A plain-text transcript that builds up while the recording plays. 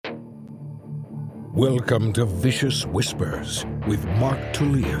Welcome to Vicious Whispers with Mark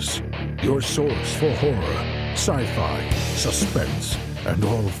Tullius, your source for horror, sci-fi, suspense, and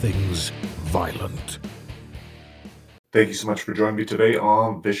all things violent. Thank you so much for joining me today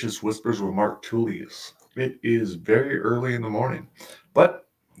on Vicious Whispers with Mark Tullius. It is very early in the morning, but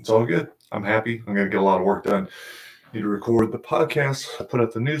it's all good. I'm happy. I'm going to get a lot of work done. Need to record the podcast, put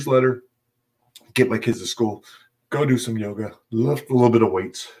out the newsletter, get my kids to school, go do some yoga, lift a little bit of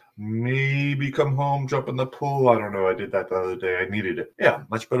weights, maybe come home, jump in the pool. I don't know. I did that the other day. I needed it. Yeah,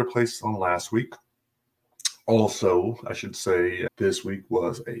 much better place than last week. Also, I should say this week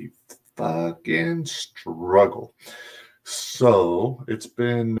was a fucking struggle. So it's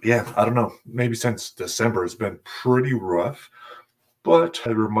been, I don't know, maybe since December, it's been pretty rough. But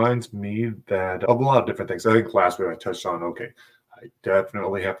it reminds me that of a lot of different things. I think last week I touched on, I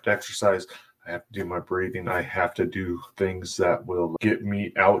definitely have to exercise. I have to do my breathing. I have to do things that will get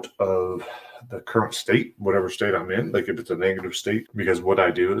me out of the current state, whatever state I'm in, like if it's a negative state. Because what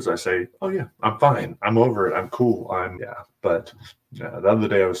I do is I say, oh yeah, I'm fine. I'm over it. I'm cool. But the other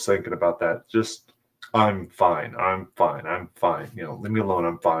day I was thinking about that. I'm fine. Leave me alone.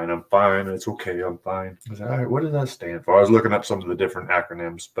 I'm fine. It's okay. I'm fine. I was like, all right, what does that stand for? I was looking up some of the different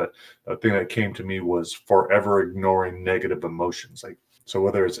acronyms, but the thing that came to me was forever ignoring negative emotions. So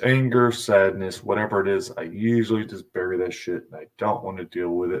whether it's anger, sadness, whatever it is, I usually just bury that shit and I don't want to deal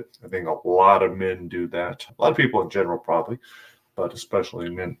with it. I think a lot of men do that. A lot of people in general probably, but especially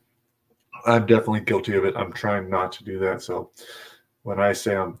men. I'm definitely guilty of it. I'm trying not to do that. So when I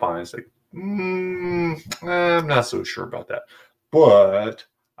say I'm fine, it's like, I'm not so sure about that. But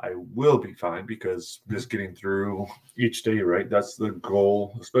I will be fine because just getting through each day, right? That's the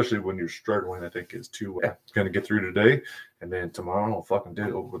goal, especially when you're struggling, I think, is to going to get through today. And then tomorrow, I'll fucking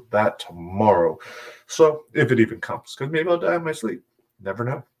deal with that tomorrow. So if it even comes, because maybe I'll die in my sleep. Never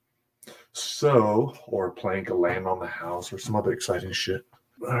know. So, or a plane could land on the house or some other exciting shit.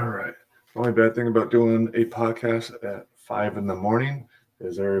 All right. The only bad thing about doing a podcast at 5 a.m.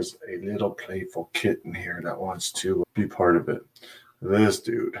 is there's a little playful kitten here that wants to be part of it. This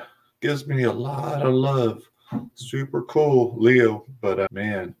dude gives me a lot of love. Super cool, Leo. But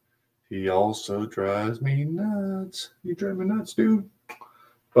man, he also drives me nuts. You drive me nuts, dude.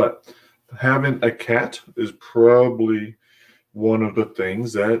 But having a cat is probably one of the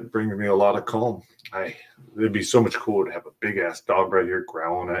things that brings me a lot of calm. It'd be so much cooler to have a big ass dog right here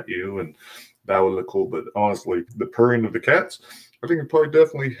growling at you, and that would look cool. But honestly, the purring of the cats, I think it probably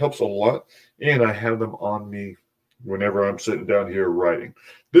definitely helps a lot. And I have them on me whenever I'm sitting down here writing.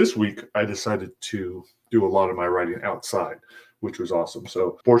 This week, I decided to do a lot of my writing outside, which was awesome.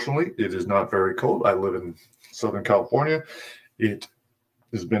 So fortunately, it is not very cold. I live in Southern California. It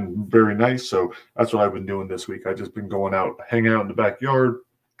has been very nice. So that's what I've been doing this week. I've just been going out, hanging out in the backyard,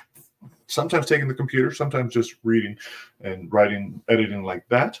 sometimes taking the computer, sometimes just reading and writing, editing like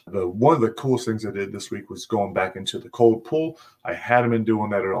that. One of the coolest things I did this week was going back into the cold pool. I hadn't been doing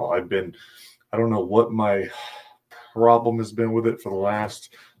that at all. I don't know what my problem has been with it for the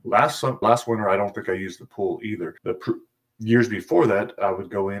last winter. I don't think I used the pool either. Years before that, I would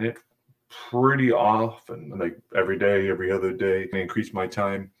go in it pretty often, like every day, every other day, and increase my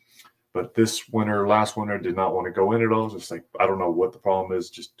time. But last winter, did not want to go in at all. Just like, I don't know what the problem is,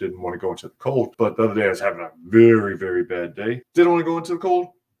 just didn't want to go into the cold. But the other day I was having a very, very bad day. Didn't want to go into the cold,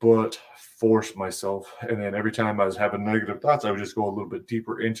 but forced myself. And then every time I was having negative thoughts, I would just go a little bit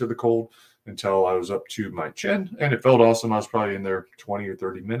deeper into the cold until I was up to my chin. And it felt awesome. I was probably in there 20 or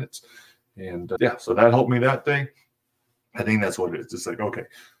 30 minutes. And so that helped me that day. I think that's what it is. It's like, okay,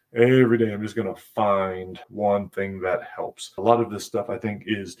 every day I'm just going to find one thing that helps. A lot of this stuff, I think,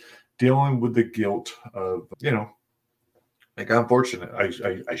 is dealing with the guilt of, I'm fortunate.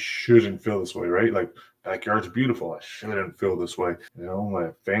 I shouldn't feel this way, right? Like, backyard's beautiful. I shouldn't feel this way. My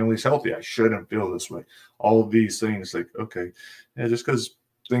family's healthy. I shouldn't feel this way. All of these things, like, okay, just because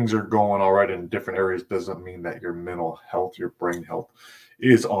things are going all right in different areas doesn't mean that your mental health, your brain health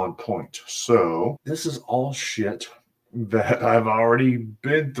is on point. So this is all shit that I've already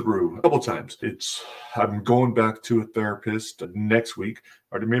been through a couple times. I'm going back to a therapist next week.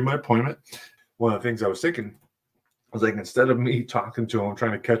 I already made my appointment. One of the things I was thinking was, like, instead of me talking to him,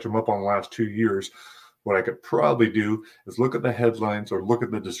 trying to catch him up on the last 2 years, what I could probably do is look at the headlines or look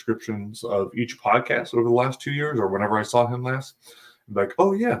at the descriptions of each podcast over the last 2 years or whenever I saw him last. Like,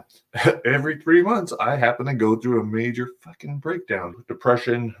 oh yeah, every 3 months I happen to go through a major fucking breakdown,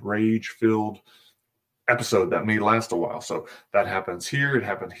 depression, rage-filled episode that may last a while. So that happens here, it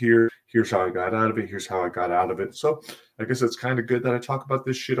happened here, here's how I got out of it, here's how I got out of it. So I guess it's kind of good that I talk about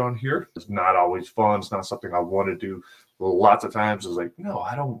this shit on here. It's not always fun. It's not something I want to do lots of times it's like, no,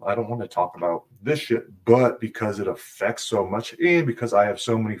 I don't want to talk about this shit. But because it affects so much, and because I have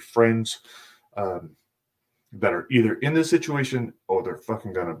so many friends that are either in this situation or they're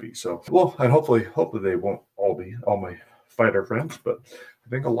fucking gonna be. So, well, and hopefully they won't all be all my fighter friends, but I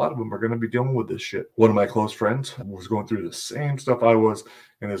think a lot of them are going to be dealing with this shit. One of my close friends was going through the same stuff I was,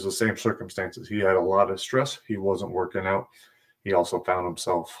 and it was the same circumstances. He had a lot of stress. He wasn't working out. He also found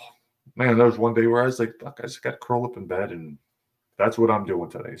himself, man, there was one day where I was like, fuck, I just got to curl up in bed, and that's what I'm doing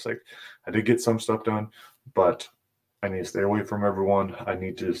today. It's like, I did get some stuff done, but I need to stay away from everyone. I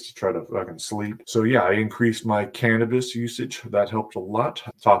need to just try to fucking sleep. So yeah, I increased my cannabis usage. That helped a lot.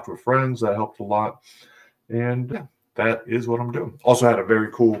 I talked with friends. That helped a lot. And yeah, that is what I'm doing. Also had a very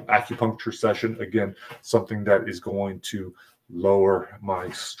cool acupuncture session. Again, something that is going to lower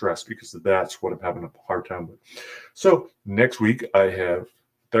my stress because that's what I'm having a hard time with. So next week I have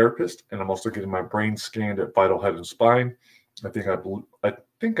therapist, and I'm also getting my brain scanned at Vital Head and Spine. I think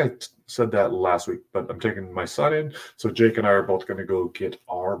I said that last week, but I'm taking my son in. So Jake and I are both going to go get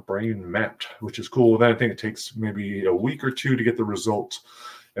our brain mapped, which is cool. Then I think it takes maybe a week or two to get the results,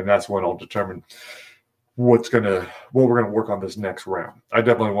 and that's when I'll determine what we're gonna work on this next round. I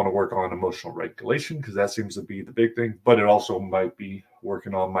definitely want to work on emotional regulation because that seems to be the big thing, but it also might be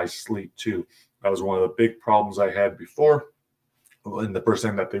working on my sleep too. That was one of the big problems I had before. And the first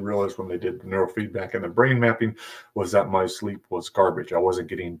thing that they realized when they did the neurofeedback and the brain mapping was that my sleep was garbage. I wasn't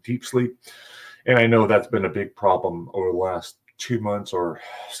getting deep sleep. And I know that's been a big problem over the last 2 months or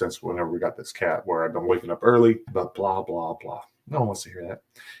since whenever we got this cat, where I've been waking up early, but blah, blah, blah. No one wants to hear that.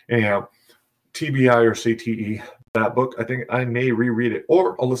 Anyhow, TBI or CTE, that book, I think I may reread it,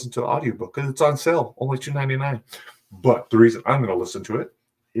 or I'll listen to the audiobook because it's on sale, only $2.99. But the reason I'm going to listen to it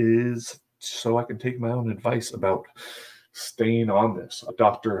is so I can take my own advice about staying on this.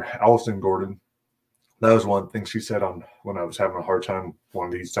 Dr. Allison Gordon, that was one thing she said on when I was having a hard time one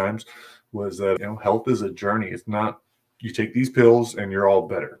of these times, was that health is a journey. It's not you take these pills and you're all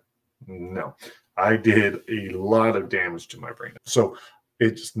better. No, I did a lot of damage to my brain. So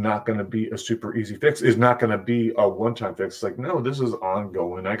it's not going to be a super easy fix. It's not going to be a one-time fix. It's like, no, this is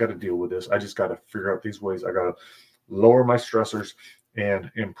ongoing. I got to deal with this. I just got to figure out these ways. I got to lower my stressors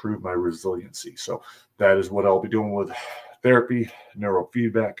and improve my resiliency. So that is what I'll be doing with therapy,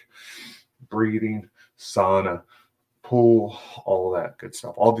 neurofeedback, breathing, sauna, pool, all of that good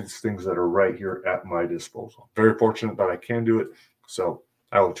stuff. All these things that are right here at my disposal. Very fortunate that I can do it. So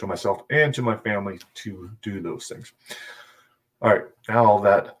I owe it to myself and to my family to do those things. All right, now all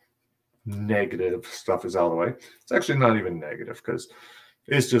that negative stuff is out of the way. It's actually not even negative because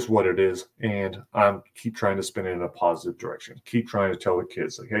it's just what it is. And I'm keep trying to spin it in a positive direction. Keep trying to tell the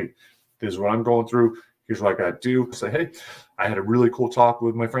kids, like, hey, this is what I'm going through. Here's what I got to do. Say, hey, I had a really cool talk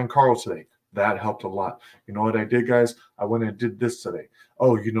with my friend Carl today. That helped a lot. You know what I did, guys? I went and did this today.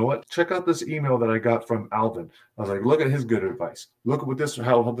 Oh, you know what? Check out this email that I got from Alvin. I was like, look at his good advice. Look at what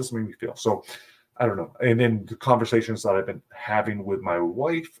how this made me feel. So I don't know. And then the conversations that I've been having with my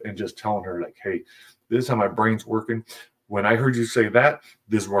wife and just telling her, like, hey, this is how my brain's working. When I heard you say that,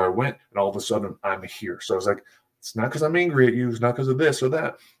 this is where I went. And all of a sudden, I'm here. So I was like, it's not because I'm angry at you. It's not because of this or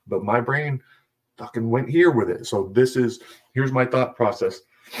that. But my brain fucking went here with it. So here's my thought process.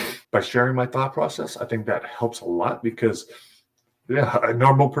 By sharing my thought process, I think that helps a lot because, yeah, a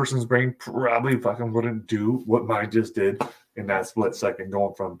normal person's brain probably fucking wouldn't do what mine just did in that split second,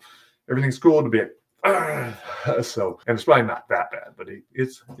 going from everything's cool to be like, so, and it's probably not that bad, but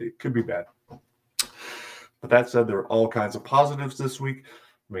it could be bad. But that said, there were all kinds of positives this week.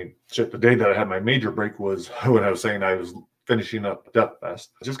 I mean, shit, the day that I had my major break was when I was saying I was finishing up Death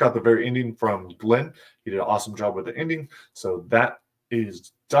Fest. I just got the very ending from Glenn. He did an awesome job with the ending. So that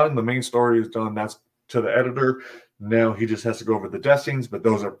is done. The main story is done. That's to the editor. Now he just has to go over the death scenes, but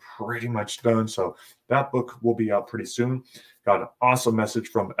those are pretty much done. So that book will be out pretty soon. Got an awesome message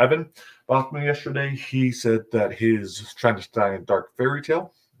from Evan Bachman yesterday. He said that his Frankenstein Dark Fairy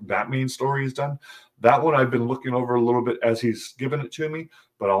Tale, that main story is done. That one I've been looking over a little bit as he's given it to me,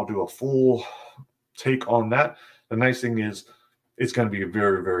 but I'll do a full take on that. The nice thing is it's going to be a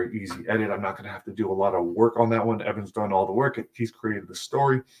very, very easy edit. I'm not going to have to do a lot of work on that one. Evan's done all the work. He's created the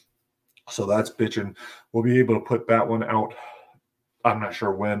story. So that's bitching. We'll be able to put that one out. I'm not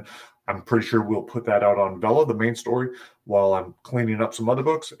sure when. I'm pretty sure we'll put that out on Vella, the main story, while I'm cleaning up some other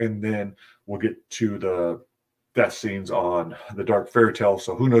books. And then we'll get to the death scenes on the Dark Fairy Tale.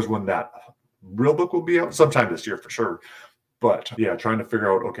 So who knows when that real book will be out? Sometime this year for sure. But yeah, trying to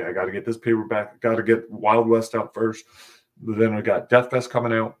figure out, okay, I got to get this paperback. Got to get Wild West out first. Then we got Death Fest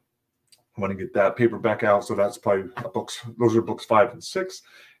coming out. I want to get that paperback out. So that's probably those are books 5 and 6.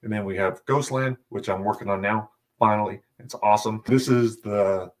 And then we have Ghostland, which I'm working on now, finally. It's awesome. This is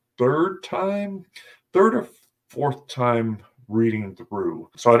the third or fourth time reading through.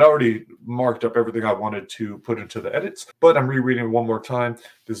 So I'd already marked up everything I wanted to put into the edits, but I'm rereading it one more time.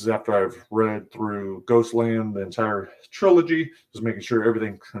 This is after I've read through Ghostland, the entire trilogy, just making sure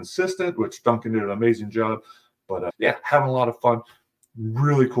everything's consistent, which Duncan did an amazing job. But yeah, having a lot of fun.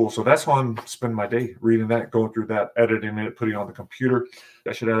 Really cool. So that's how I'm spending my day, reading that, going through that, editing it, putting it on the computer.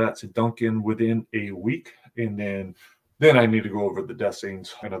 I should have that to Duncan within a week. And then I need to go over the death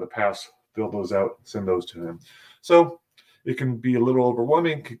scenes, the past, fill those out, send those to him. So it can be a little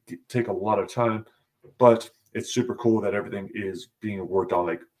overwhelming, could take a lot of time, but it's super cool that everything is being worked on.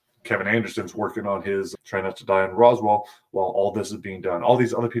 Like Kevin Anderson's working on his Try Not to Die in Roswell while all this is being done. All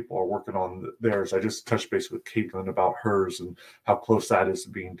these other people are working on theirs. I just touched base with Caitlin about hers and how close that is to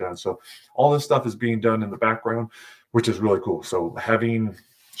being done. So all this stuff is being done in the background, which is really cool. So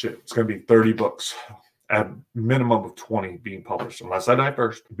it's going to be 30 books. At minimum of 20 being published, unless I die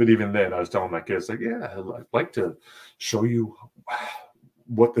first. But even then, I was telling my kids, like, yeah, I'd like to show you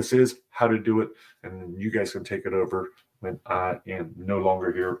what this is, how to do it, and you guys can take it over when I am no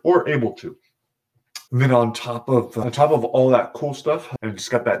longer here or able to. And then on top of all that cool stuff, I just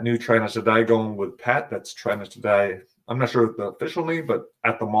got that new Try Not to Die going with Pat. That's Try Not to Die. I'm not sure the official name, but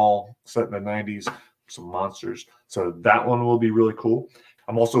at the mall, set in the 90s, some monsters. So that one will be really cool.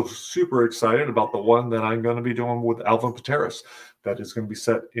 I'm also super excited about the one that I'm going to be doing with Alvin Pateras. That is going to be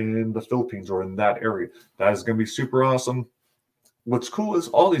set in the Philippines or in that area. That is going to be super awesome. What's cool is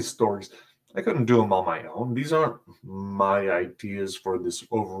all these stories, I couldn't do them on my own. These aren't my ideas for this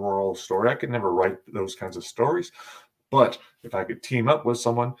overall story. I could never write those kinds of stories. But if I could team up with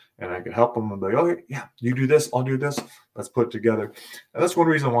someone and I could help them and be like, okay, yeah, you do this, I'll do this. Let's put it together. And that's one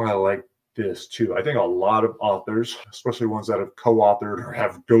reason why I like this too. I think a lot of authors, especially ones that have co-authored or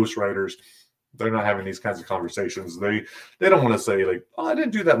have ghostwriters, they're not having these kinds of conversations. They don't want to say like, oh, I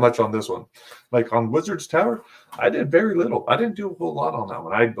didn't do that much on this one. Like on Wizard's Tower, I did very little. I didn't do a whole lot on that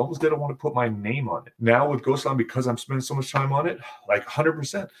one. I almost didn't want to put my name on it. Now with Ghostland, because I'm spending so much time on it, like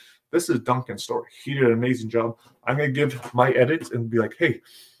 100%, this is Duncan's story. He did an amazing job. I'm going to give my edits and be like, hey,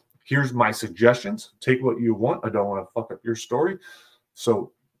 here's my suggestions. Take what you want. I don't want to fuck up your story.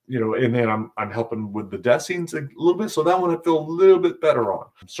 So and then I'm helping with the death scenes a little bit. So that one I feel a little bit better on.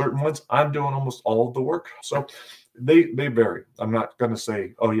 Certain ones, I'm doing almost all of the work. So they vary. I'm not going to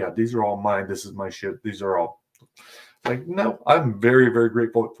say, oh, yeah, these are all mine. This is my shit. These are all. Like, no, I'm very, very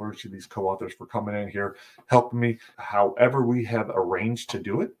grateful for each of these co-authors for coming in here, helping me however we have arranged to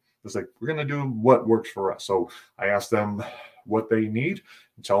do it. It's like, we're going to do what works for us. So I ask them what they need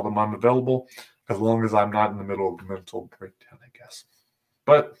and tell them I'm available as long as I'm not in the middle of a mental breakdown, I guess.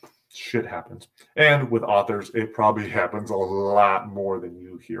 But shit happens. And with authors, it probably happens a lot more than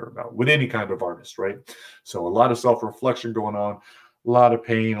you hear about with any kind of artist, right? So a lot of self-reflection going on, a lot of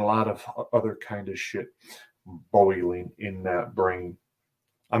pain, a lot of other kind of shit boiling in that brain.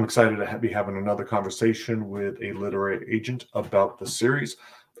 I'm excited to be having another conversation with a literary agent about the series.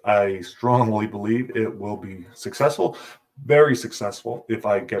 I strongly believe it will be successful, very successful, if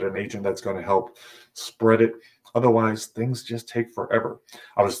I get an agent that's going to help spread it. Otherwise, things just take forever.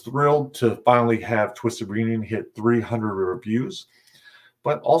 I was thrilled to finally have Twisted Reunion hit 300 reviews,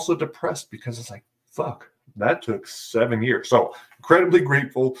 but also depressed because it's like, fuck, that took 7 years. So incredibly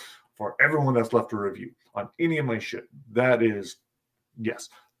grateful for everyone that's left a review on any of my shit. That is, yes,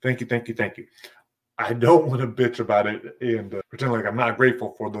 thank you. I don't want to bitch about it and pretend like I'm not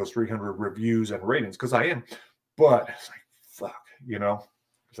grateful for those 300 reviews and ratings, because I am. But it's like, fuck,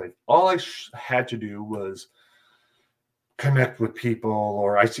 It's like all I had to do was connect with people,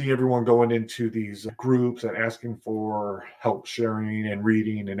 or I see everyone going into these groups and asking for help sharing and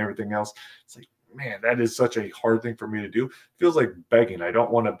reading and everything else. It's like, man, that is such a hard thing for me to do. It feels like begging. I don't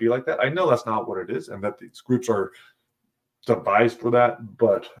want to be like that. I know that's not what it is, and that these groups are devised for that.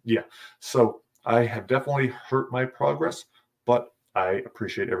 But yeah, so I have definitely hurt my progress, but I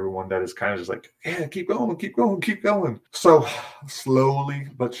appreciate everyone that is kind of just like, yeah, keep going. So slowly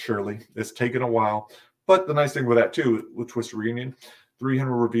but surely, it's taken a while. But the nice thing with that too, with Twisted Reunion,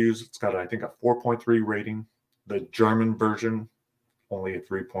 300 reviews. It's got, I think, a 4.3 rating. The German version, only a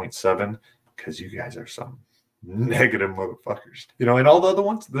 3.7, because you guys are some negative motherfuckers. And all the other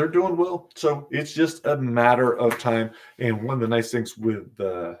ones, they're doing well. So it's just a matter of time. And one of the nice things with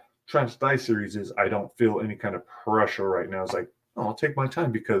the Try Not to Die series is I don't feel any kind of pressure right now. It's like, oh, I'll take my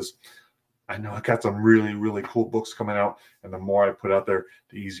time because I know I got some really, really cool books coming out, and the more I put out there,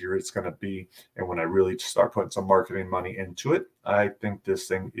 the easier it's going to be. And when I really start putting some marketing money into it, I think this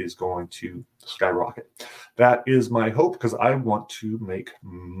thing is going to skyrocket. That is my hope, because I want to make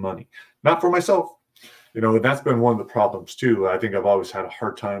money, not for myself, That's been one of the problems too. I think I've always had a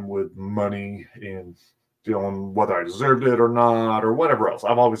hard time with money and feeling whether I deserved it or not or whatever else.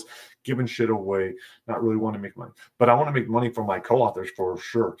 I've always given shit away, not really want to make money. But I want to make money from my co-authors for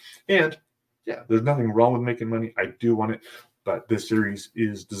sure. And yeah, there's nothing wrong with making money. I do want it. But this series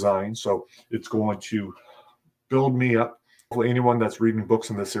is designed so it's going to build me up. Hopefully anyone that's reading books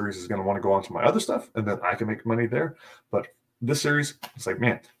in this series is going to want to go on to my other stuff and then I can make money there. But this series, it's like,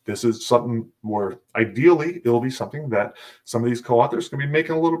 man, this is something where ideally it'll be something that some of these co-authors can be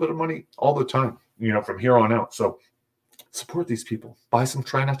making a little bit of money all the time, from here on out. So support these people. Buy some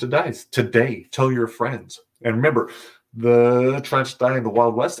Try Not to Dies today. Tell your friends. And remember, the Try Not to Die in the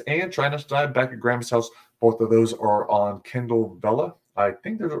Wild West and Try Not to Die Back at Grandma's House, both of those are on Kindle Vella. I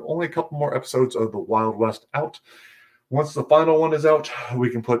think there's only a couple more episodes of the Wild West out. Once the final one is out, we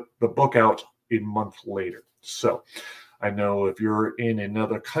can put the book out a month later. So I know if you're in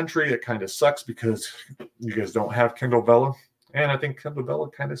another country, it kind of sucks because you guys don't have Kindle Vella. And I think Kindle Vella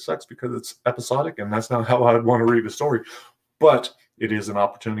kind of sucks because it's episodic, and that's not how I'd want to read the story. But it is an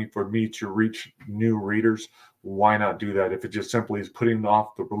opportunity for me to reach new readers. Why not do that? If it just simply is putting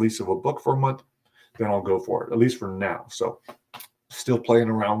off the release of a book for a month, then I'll go for it, at least for now. So still playing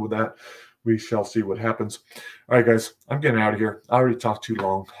around with that. We shall see what happens. All right, guys, I'm getting out of here. I already talked too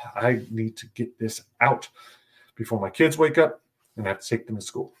long. I need to get this out before my kids wake up and I have to take them to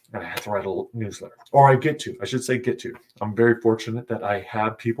school. And I have to write a newsletter. Or I should say get to. I'm very fortunate that I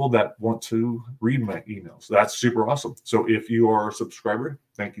have people that want to read my emails. That's super awesome. So if you are a subscriber,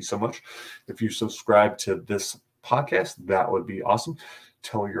 thank you so much. If you subscribe to this podcast, that would be awesome.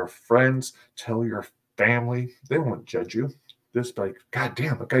 Tell your friends, tell your family. They won't judge you. This like, God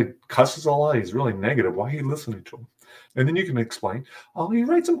damn, that guy cusses a lot. He's really negative. Why are you listening to him? And then you can explain, oh, he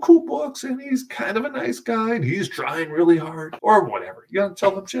writes some cool books and he's kind of a nice guy and he's trying really hard or whatever. You gotta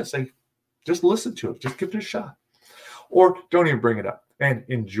tell them just listen to it. Just give it a shot. Or don't even bring it up and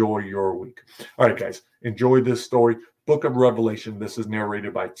enjoy your week. All right, guys, enjoy this story. Book of Revelation. This is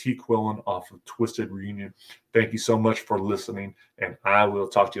narrated by T. Quillen off of Twisted Reunion. Thank you so much for listening, and I will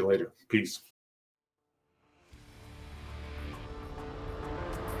talk to you later. Peace.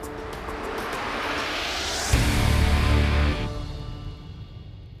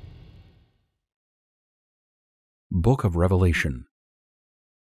 Book of Revelation.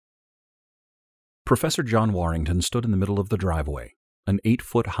 Professor John Warrington stood in the middle of the driveway, an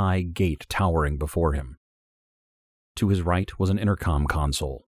 8-foot-high gate towering before him. To his right was an intercom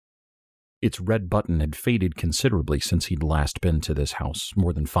console. Its red button had faded considerably since he'd last been to this house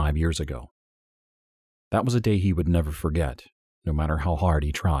more than 5 years ago. That was a day he would never forget, no matter how hard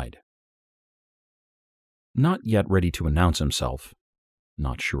he tried. Not yet ready to announce himself,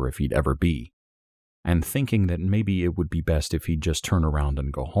 not sure if he'd ever be, and thinking that maybe it would be best if he'd just turn around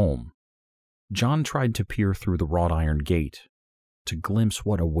and go home, John tried to peer through the wrought iron gate to glimpse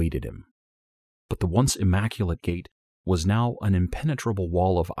what awaited him. But the once immaculate gate was now an impenetrable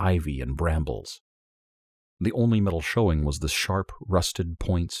wall of ivy and brambles. The only metal showing was the sharp, rusted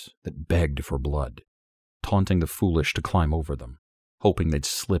points that begged for blood, taunting the foolish to climb over them, hoping they'd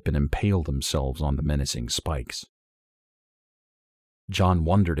slip and impale themselves on the menacing spikes. John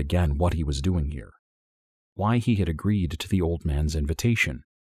wondered again what he was doing here, why he had agreed to the old man's invitation.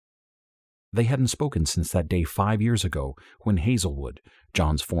 They hadn't spoken since that day 5 years ago when Hazelwood,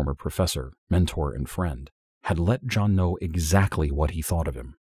 John's former professor, mentor, and friend, had let John know exactly what he thought of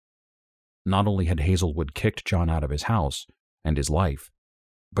him. Not only had Hazelwood kicked John out of his house and his life,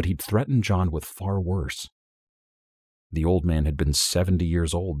 but he'd threatened John with far worse. The old man had been 70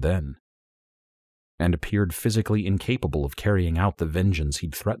 years old then, and appeared physically incapable of carrying out the vengeance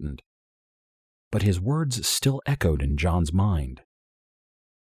he'd threatened. But his words still echoed in John's mind.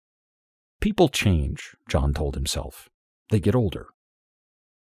 People change, John told himself. They get older.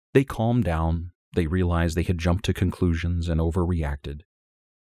 They calmed down. They realized they had jumped to conclusions and overreacted.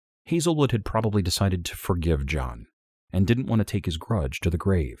 Hazelwood had probably decided to forgive John and didn't want to take his grudge to the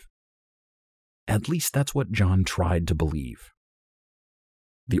grave. At least that's what John tried to believe.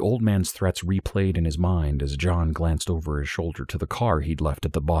 The old man's threats replayed in his mind as John glanced over his shoulder to the car he'd left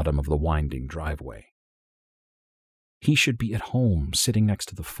at the bottom of the winding driveway. He should be at home, sitting next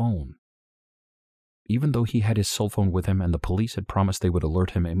to the phone. Even though he had his cell phone with him and the police had promised they would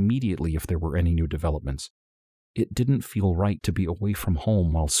alert him immediately if there were any new developments, it didn't feel right to be away from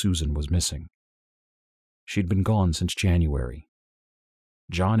home while Susan was missing. She'd been gone since January.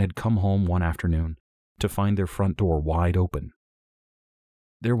 John had come home one afternoon to find their front door wide open.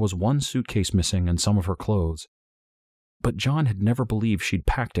 There was one suitcase missing and some of her clothes, but John had never believed she'd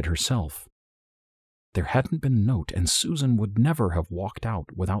packed it herself. There hadn't been a note, and Susan would never have walked out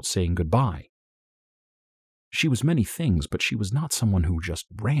without saying goodbye. She was many things, but she was not someone who just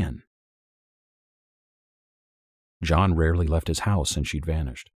ran. John rarely left his house since she'd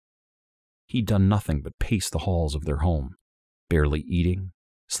vanished. He'd done nothing but pace the halls of their home, barely eating,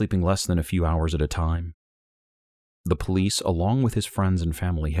 sleeping less than a few hours at a time. The police, along with his friends and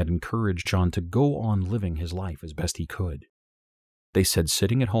family, had encouraged John to go on living his life as best he could. They said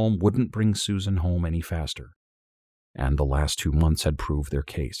sitting at home wouldn't bring Susan home any faster, and the last 2 months had proved their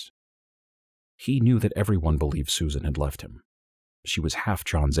case. He knew that everyone believed Susan had left him. She was half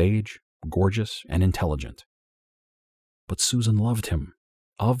John's age, gorgeous, and intelligent. But Susan loved him.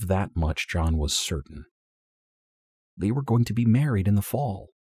 Of that much John was certain. They were going to be married in the fall.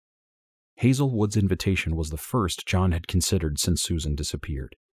 Hazelwood's invitation was the first John had considered since Susan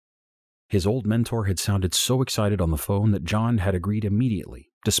disappeared. His old mentor had sounded so excited on the phone that John had agreed immediately,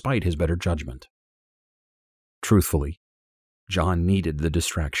 despite his better judgment. Truthfully, John needed the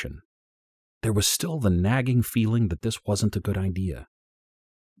distraction. There was still the nagging feeling that this wasn't a good idea.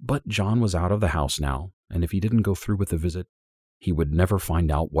 But John was out of the house now, and if he didn't go through with the visit, he would never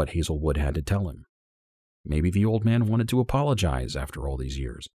find out what Hazelwood had to tell him. Maybe the old man wanted to apologize after all these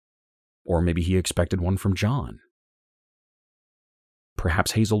years. Or maybe he expected one from John.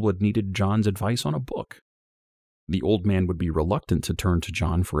 Perhaps Hazelwood needed John's advice on a book. The old man would be reluctant to turn to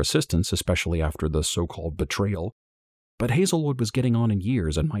John for assistance, especially after the so-called betrayal, but Hazelwood was getting on in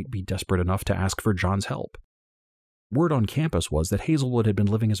years and might be desperate enough to ask for John's help. Word on campus was that Hazelwood had been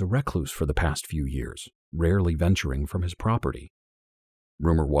living as a recluse for the past few years, rarely venturing from his property.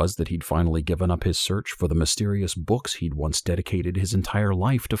 Rumor was that he'd finally given up his search for the mysterious books he'd once dedicated his entire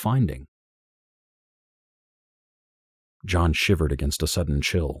life to finding. John shivered against a sudden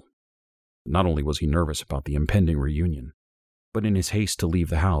chill. Not only was he nervous about the impending reunion, but in his haste to leave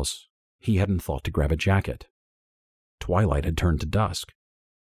the house, he hadn't thought to grab a jacket. Twilight had turned to dusk,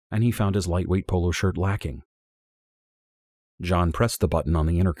 and he found his lightweight polo shirt lacking. John pressed the button on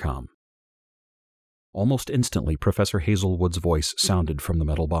the intercom. Almost instantly, Professor Hazelwood's voice sounded from the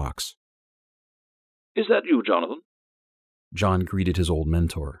metal box. "Is that you, Jonathan?" John greeted his old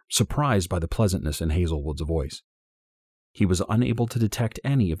mentor, surprised by the pleasantness in Hazelwood's voice. He was unable to detect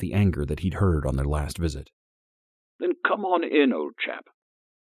any of the anger that he'd heard on their last visit. "Then come on in, old chap,"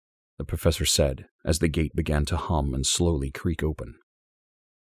 the professor said as the gate began to hum and slowly creak open.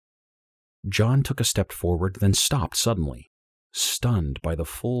 John took a step forward, then stopped suddenly, stunned by the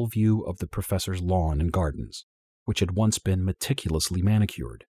full view of the professor's lawn and gardens, which had once been meticulously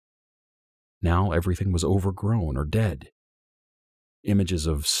manicured. Now everything was overgrown or dead. Images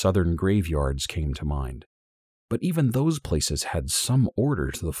of southern graveyards came to mind, but even those places had some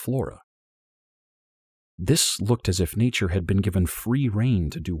order to the flora. This looked as if nature had been given free rein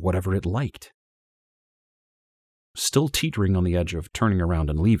to do whatever it liked. Still teetering on the edge of turning around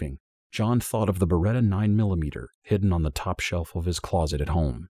and leaving, John thought of the Beretta 9mm hidden on the top shelf of his closet at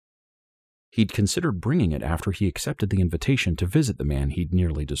home. He'd considered bringing it after he accepted the invitation to visit the man he'd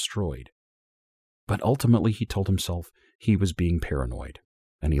nearly destroyed. But ultimately he told himself he was being paranoid,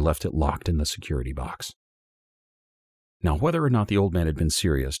 and he left it locked in the security box. Now, whether or not the old man had been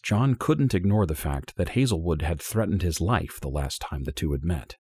serious, John couldn't ignore the fact that Hazelwood had threatened his life the last time the two had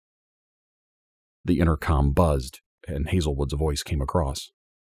met. The intercom buzzed, and Hazelwood's voice came across.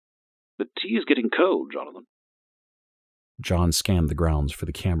 "The tea is getting cold, Jonathan." John scanned the grounds for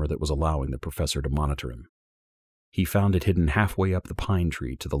the camera that was allowing the professor to monitor him. He found it hidden halfway up the pine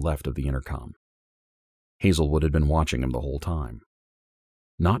tree to the left of the intercom. Hazelwood had been watching him the whole time.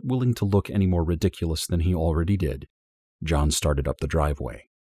 Not willing to look any more ridiculous than he already did, John started up the driveway,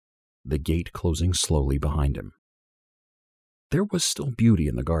 the gate closing slowly behind him. There was still beauty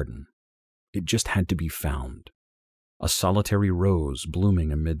in the garden. It just had to be found. A solitary rose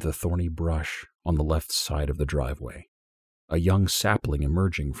blooming amid the thorny brush on the left side of the driveway, a young sapling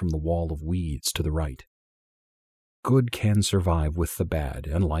emerging from the wall of weeds to the right. Good can survive with the bad,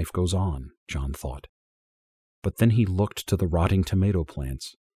 and life goes on, John thought. But then he looked to the rotting tomato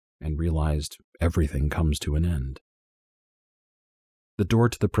plants and realized everything comes to an end. The door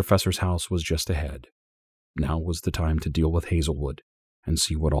to the professor's house was just ahead. Now was the time to deal with Hazelwood and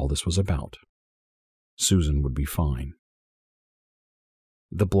see what all this was about. Susan would be fine.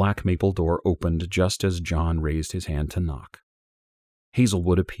 The black maple door opened just as John raised his hand to knock.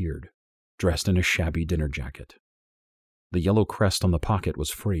 Hazelwood appeared, dressed in a shabby dinner jacket. The yellow crest on the pocket was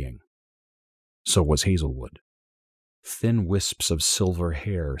fraying. So was Hazelwood. Thin wisps of silver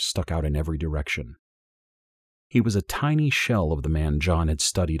hair stuck out in every direction. He was a tiny shell of the man John had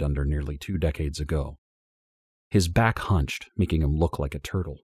studied under nearly 2 decades ago. His back hunched, making him look like a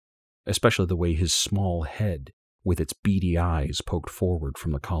turtle, especially the way his small head, with its beady eyes, poked forward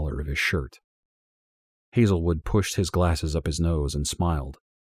from the collar of his shirt. Hazelwood pushed his glasses up his nose and smiled.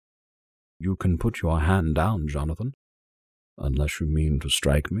 "You can put your hand down, Jonathan, unless you mean to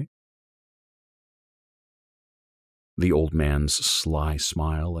strike me." The old man's sly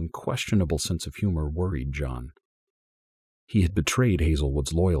smile and questionable sense of humor worried John. He had betrayed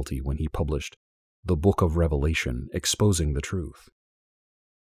Hazelwood's loyalty when he published The Book of Revelation, exposing the truth.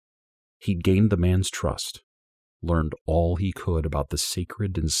 He'd gained the man's trust, learned all he could about the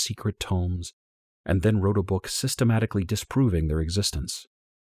sacred and secret tomes, and then wrote a book systematically disproving their existence.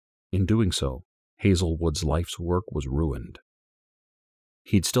 In doing so, Hazelwood's life's work was ruined.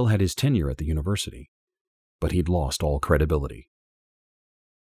 He'd still had his tenure at the university, but he'd lost all credibility.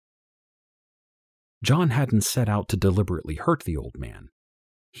 John hadn't set out to deliberately hurt the old man.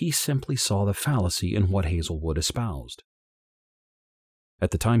 He simply saw the fallacy in what Hazelwood espoused. At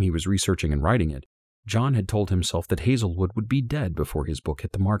the time he was researching and writing it, John had told himself that Hazelwood would be dead before his book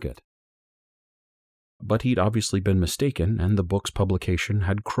hit the market. But he'd obviously been mistaken, and the book's publication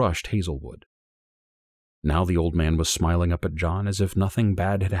had crushed Hazelwood. Now the old man was smiling up at John as if nothing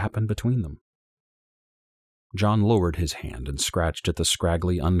bad had happened between them. John lowered his hand and scratched at the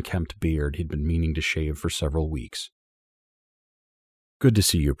scraggly, unkempt beard he'd been meaning to shave for several weeks. "Good to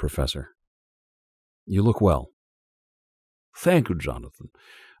see you, Professor. You look well." "Thank you, Jonathan.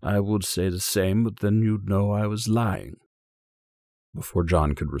 I would say the same, but then you'd know I was lying." Before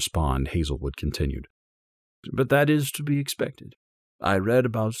John could respond, Hazelwood continued. "But that is to be expected. I read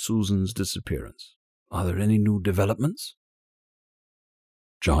about Susan's disappearance. Are there any new developments?"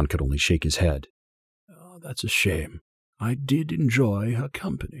 John could only shake his head. "Oh, that's a shame. I did enjoy her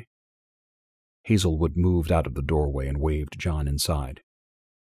company." Hazelwood moved out of the doorway and waved John inside.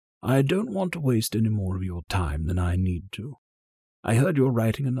 "I don't want to waste any more of your time than I need to. I heard you're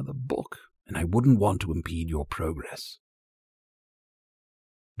writing another book, and I wouldn't want to impede your progress."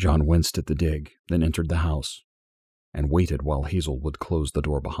 John winced at the dig, then entered the house, and waited while Hazelwood closed the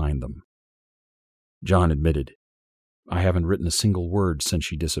door behind them. John admitted, "I haven't written a single word since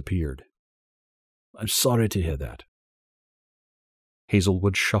she disappeared." "I'm sorry to hear that."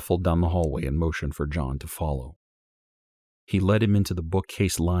 Hazelwood shuffled down the hallway and motioned for John to follow. He led him into the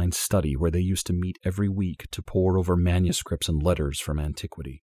bookcase-lined study where they used to meet every week to pore over manuscripts and letters from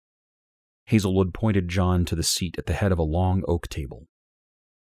antiquity. Hazelwood pointed John to the seat at the head of a long oak table.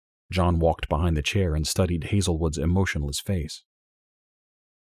 John walked behind the chair and studied Hazelwood's emotionless face.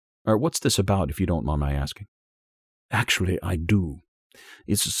 "What's this about, if you don't mind my asking?" "Actually, I do.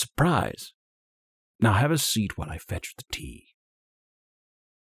 It's a surprise. Now have a seat while I fetch the tea."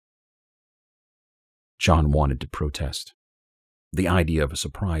 John wanted to protest. The idea of a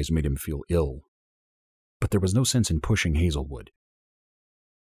surprise made him feel ill. But there was no sense in pushing Hazelwood.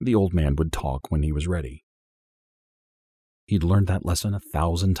 The old man would talk when he was ready. He'd learned that lesson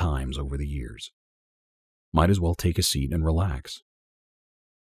 1,000 times over the years. Might as well take a seat and relax.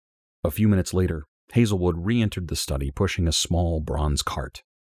 A few minutes later, Hazelwood re-entered the study pushing a small bronze cart.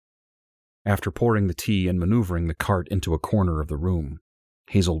 After pouring the tea and maneuvering the cart into a corner of the room,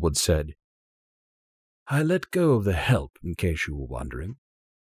 Hazelwood said, "I let go of the help, in case you were wondering."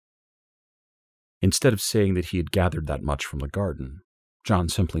 Instead of saying that he had gathered that much from the garden, John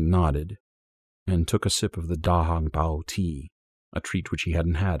simply nodded and took a sip of the Da Hang Bao tea, a treat which he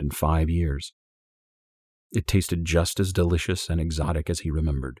hadn't had in 5 years. It tasted just as delicious and exotic as he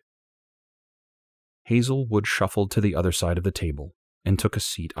remembered. Hazelwood shuffled to the other side of the table and took a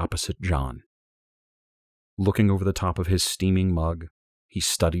seat opposite John. Looking over the top of his steaming mug, he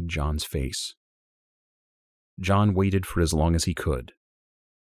studied John's face. John waited for as long as he could.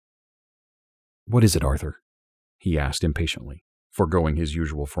 "What is it, Arthur?" he asked impatiently, foregoing his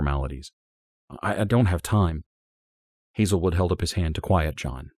usual formalities. I don't have time." Hazelwood held up his hand to quiet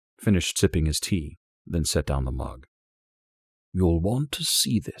John, finished sipping his tea, then set down the mug. "You'll want to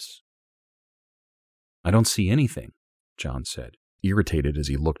see this." "I don't see anything," John said, irritated as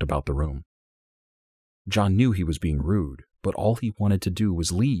he looked about the room. John knew he was being rude, but all he wanted to do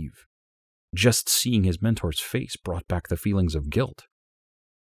was leave. Just seeing his mentor's face brought back the feelings of guilt.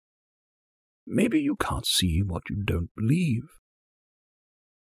 "Maybe you can't see what you don't believe."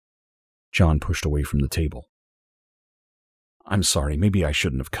 John pushed away from the table. "I'm sorry, maybe I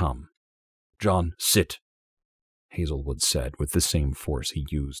shouldn't have come." "John, sit," Hazelwood said with the same force he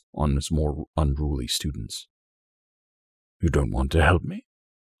used on his more unruly students. "You don't want to help me?"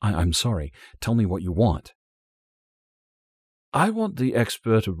 I'm sorry. Tell me what you want." "I want the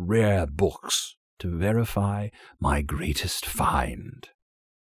expert of rare books to verify my greatest find,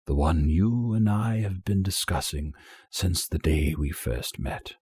 the one you and I have been discussing since the day we first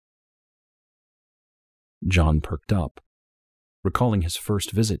met." John perked up, recalling his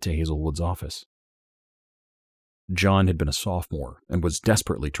first visit to Hazelwood's office. John had been a sophomore and was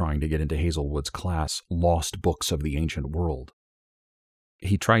desperately trying to get into Hazelwood's class, Lost Books of the Ancient World.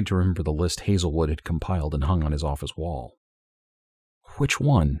 He tried to remember the list Hazelwood had compiled and hung on his office wall. Which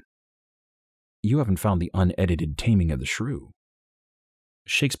one? You haven't found the unedited Taming of the Shrew.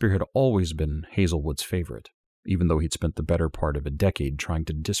 Shakespeare had always been Hazelwood's favorite, even though he'd spent the better part of a decade trying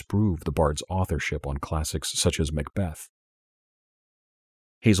to disprove the bard's authorship on classics such as Macbeth.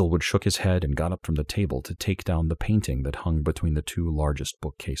 Hazelwood shook his head and got up from the table to take down the painting that hung between the two largest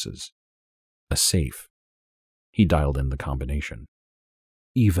bookcases. A safe. He dialed in the combination.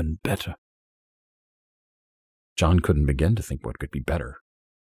 Even better. John couldn't begin to think what could be better.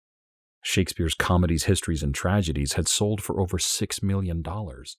 Shakespeare's comedies, histories, and tragedies had sold for over $6 million,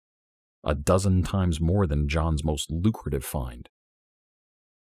 a dozen times more than John's most lucrative find.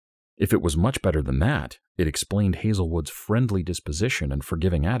 If it was much better than that, it explained Hazelwood's friendly disposition and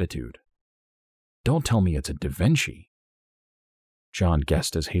forgiving attitude. Don't tell me it's a Da Vinci. John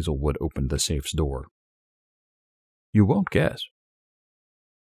guessed as Hazelwood opened the safe's door. You won't guess.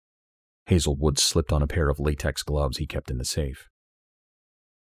 Hazelwood slipped on a pair of latex gloves he kept in the safe.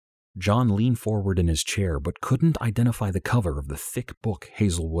 John leaned forward in his chair but couldn't identify the cover of the thick book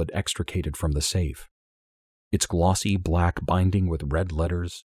Hazelwood extricated from the safe. Its glossy black binding with red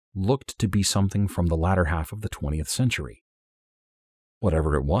letters looked to be something from the latter half of the 20th century.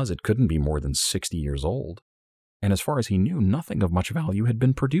 Whatever it was, it couldn't be more than 60 years old, and as far as he knew, nothing of much value had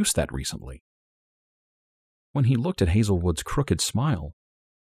been produced that recently. When he looked at Hazelwood's crooked smile,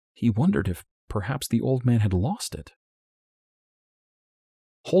 he wondered if perhaps the old man had lost it.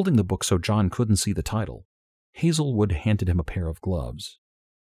 Holding the book so John couldn't see the title, Hazelwood handed him a pair of gloves.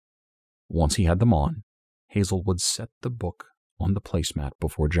 Once he had them on, Hazelwood set the book on the placemat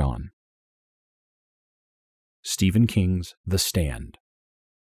before John. Stephen King's The Stand.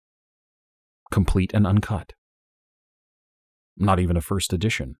 Complete and uncut. Not even a first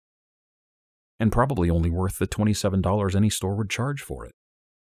edition. And probably only worth the $27 any store would charge for it.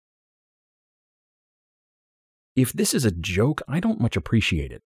 If this is a joke, I don't much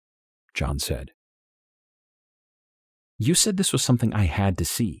appreciate it, John said. You said this was something I had to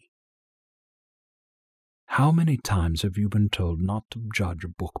see. How many times have you been told not to judge a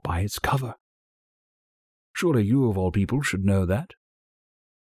book by its cover? Surely you, of all people, should know that.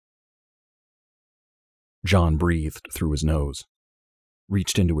 John breathed through his nose,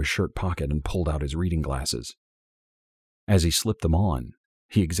 reached into his shirt pocket and pulled out his reading glasses. As he slipped them on,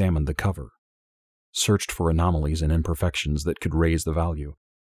 he examined the cover, searched for anomalies and imperfections that could raise the value,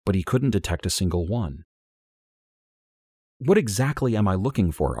 but he couldn't detect a single one. What exactly am I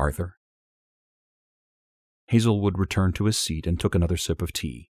looking for, Arthur? Hazelwood returned to his seat and took another sip of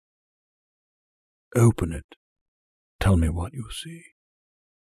tea. Open it. Tell me what you see.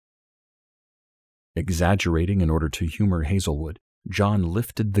 Exaggerating in order to humor Hazelwood, John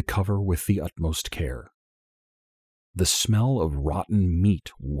lifted the cover with the utmost care. The smell of rotten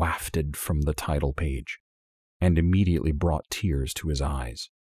meat wafted from the title page, and immediately brought tears to his eyes.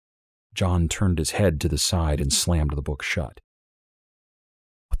 John turned his head to the side and slammed the book shut.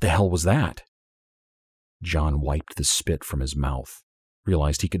 What the hell was that? John wiped the spit from his mouth,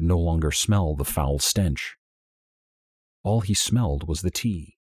 realized he could no longer smell the foul stench. All he smelled was the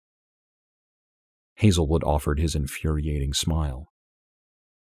tea. Hazelwood offered his infuriating smile.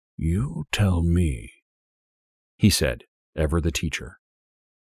 You tell me, he said, ever the teacher.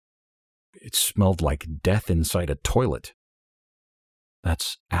 It smelled like death inside a toilet.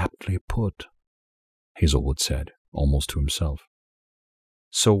 That's aptly put, Hazelwood said, almost to himself.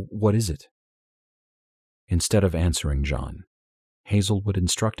 So what is it? Instead of answering John, Hazelwood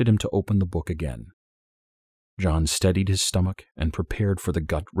instructed him to open the book again. John steadied his stomach and prepared for the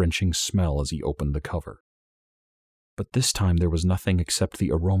gut-wrenching smell as he opened the cover. But this time there was nothing except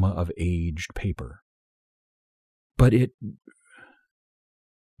the aroma of aged paper. But it...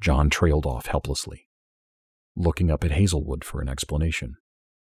 John trailed off helplessly, looking up at Hazelwood for an explanation.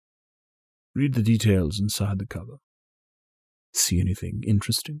 Read the details inside the cover. See anything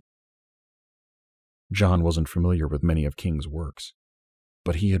interesting? John wasn't familiar with many of King's works,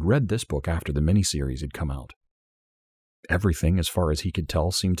 but he had read this book after the miniseries had come out. Everything, as far as he could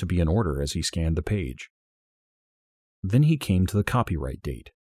tell, seemed to be in order as he scanned the page. Then he came to the copyright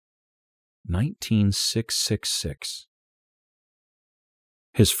date. 19666.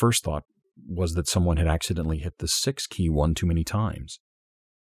 His first thought was that someone had accidentally hit the 6 key one too many times.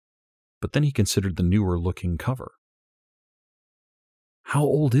 But then he considered the newer-looking cover. How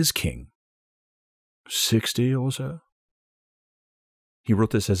old is King? 60 or so. He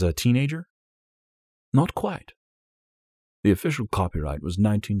wrote this as a teenager? Not quite. The official copyright was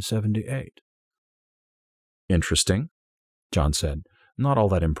 1978. Interesting, John said, not all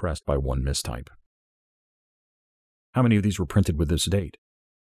that impressed by one mistype. How many of these were printed with this date?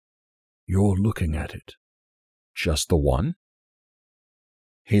 You're looking at it. Just the one?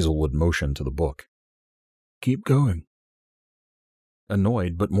 Hazelwood motioned to the book. Keep going.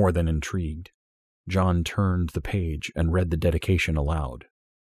 Annoyed but more than intrigued, John turned the page and read the dedication aloud.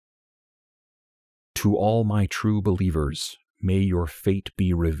 To all my true believers, may your fate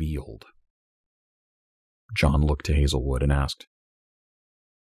be revealed. John looked to Hazelwood and asked,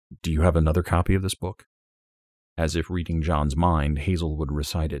 Do you have another copy of this book? As if reading John's mind, Hazelwood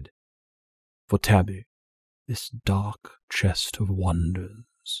recited, For Tabby, this dark chest of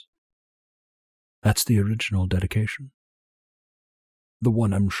wonders. That's the original dedication. The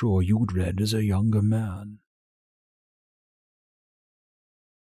one I'm sure you'd read as a younger man.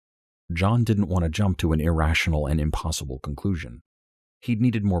 John didn't want to jump to an irrational and impossible conclusion. He'd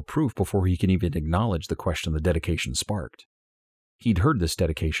needed more proof before he could even acknowledge the question the dedication sparked. He'd heard this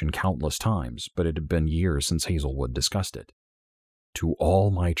dedication countless times, but it had been years since Hazelwood discussed it. To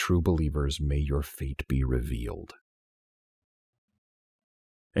all my true believers, may your fate be revealed.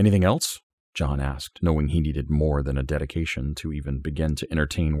 Anything else? John asked, knowing he needed more than a dedication to even begin to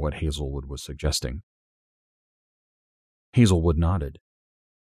entertain what Hazelwood was suggesting. Hazelwood nodded.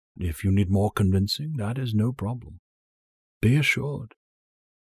 If you need more convincing, that is no problem. Be assured,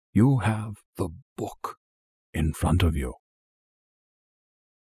 you have the book in front of you.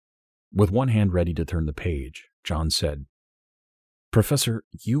 With one hand ready to turn the page, John said, Professor,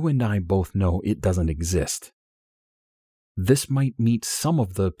 you and I both know it doesn't exist. This might meet some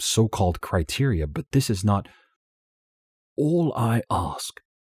of the so-called criteria, but this is not. All I ask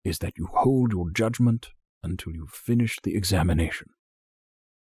is that you hold your judgment until you've finished the examination.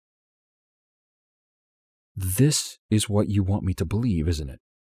 This is what you want me to believe, isn't it?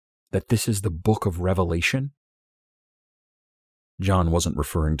 That this is the Book of Revelation? John wasn't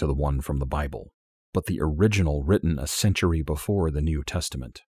referring to the one from the Bible, but the original written a century before the New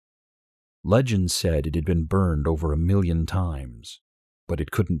Testament. Legend said it had been burned over 1 million times, but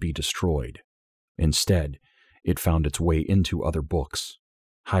it couldn't be destroyed. Instead, it found its way into other books,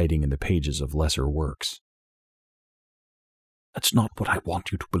 hiding in the pages of lesser works. That's not what I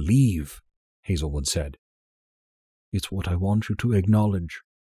want you to believe, Hazelwood said. It's what I want you to acknowledge.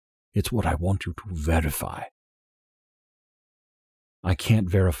 It's what I want you to verify. I can't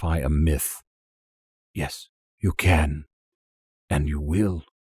verify a myth. Yes, you can. And you will.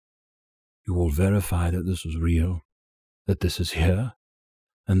 You will verify that this is real, that this is here,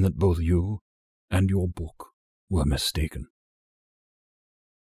 and that both you and your book were mistaken.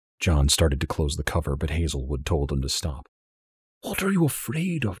 John started to close the cover, but Hazelwood told him to stop. What are you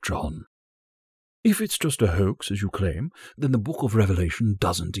afraid of, John? If it's just a hoax, as you claim, then the Book of Revelation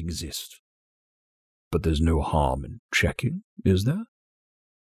doesn't exist. But there's no harm in checking, is there?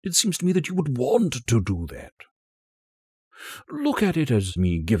 It seems to me that you would want to do that. Look at it as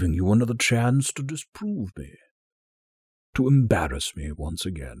me giving you another chance to disprove me, to embarrass me once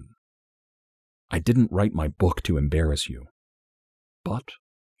again. I didn't write my book to embarrass you. But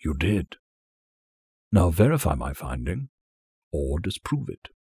you did. Now verify my finding, or disprove it.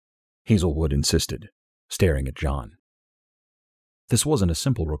 Hazelwood insisted, staring at John. This wasn't a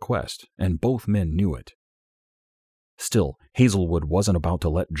simple request, and both men knew it. Still, Hazelwood wasn't about to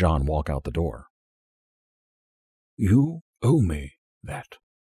let John walk out the door. You owe me that.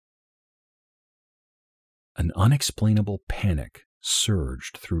 An unexplainable panic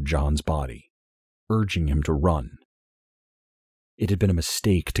surged through John's body, urging him to run. It had been a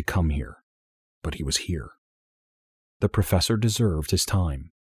mistake to come here, but he was here. The professor deserved his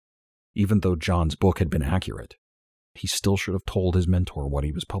time. Even though John's book had been accurate, he still should have told his mentor what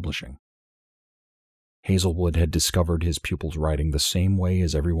he was publishing. Hazelwood had discovered his pupil's writing the same way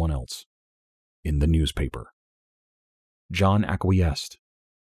as everyone else, in the newspaper. John acquiesced,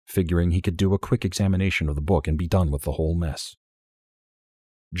 figuring he could do a quick examination of the book and be done with the whole mess.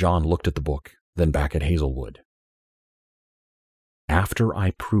 John looked at the book, then back at Hazelwood. After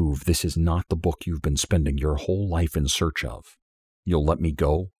I prove this is not the book you've been spending your whole life in search of, you'll let me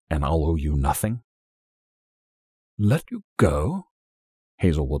go and I'll owe you nothing? Let you go?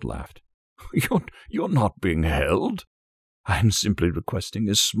 Hazelwood laughed. You're not being held. I'm simply requesting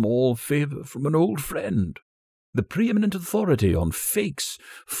a small favor from an old friend, the preeminent authority on fakes,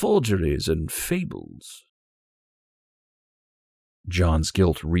 forgeries, and fables. John's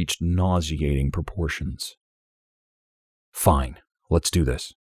guilt reached nauseating proportions. Fine, let's do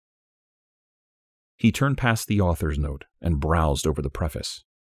this. He turned past the author's note and browsed over the preface.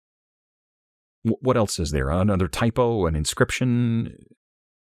 What else is there? Another typo, an inscription?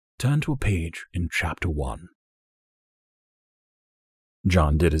 Turn to a page in Chapter 1,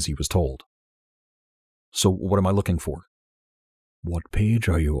 John did as he was told. So what am I looking for? What page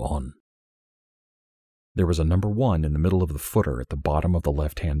are you on? There was a number 1 in the middle of the footer at the bottom of the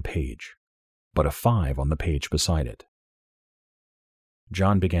left-hand page, but a 5 on the page beside it.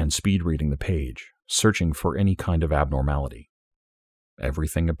 John began speed-reading the page, searching for any kind of abnormality.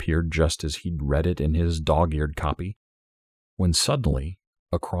 Everything appeared just as he'd read it in his dog-eared copy, when suddenly,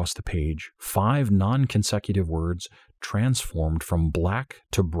 across the page, 5 non-consecutive words transformed from black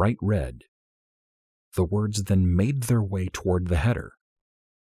to bright red. The words then made their way toward the header.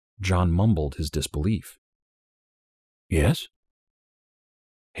 John mumbled his disbelief. Yes?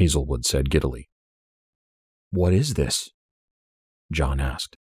 Hazelwood said giddily. What is this? John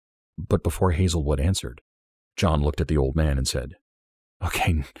asked. But before Hazelwood answered, John looked at the old man and said,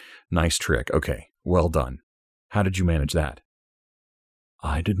 Okay, nice trick. Okay, well done. How did you manage that?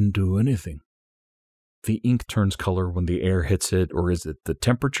 I didn't do anything. The ink turns color when the air hits it, or is it the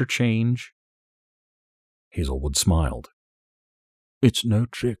temperature change? Hazelwood smiled. It's no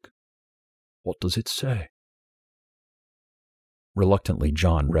trick. What does it say? Reluctantly,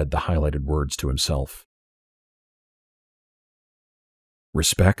 John read the highlighted words to himself.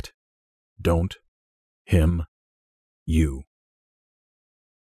 Respect, don't, him, you.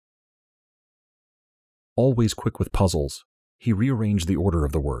 Always quick with puzzles, he rearranged the order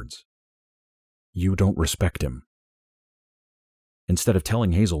of the words. You don't respect him. Instead of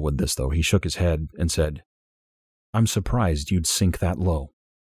telling Hazelwood this, though, he shook his head and said, I'm surprised you'd sink that low.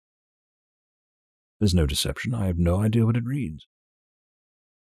 There's no deception. I have no idea what it reads.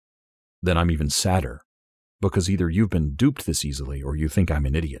 Then I'm even sadder, because either you've been duped this easily or you think I'm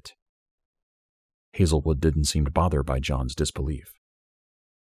an idiot. Hazelwood didn't seem bothered by John's disbelief.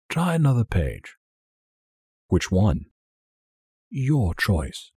 Try another page. Which one? Your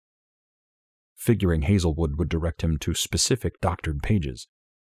choice. Figuring Hazelwood would direct him to specific doctored pages,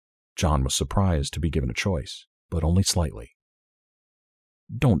 John was surprised to be given a choice, but only slightly.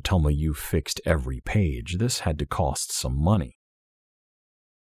 Don't tell me you fixed every page. This had to cost some money.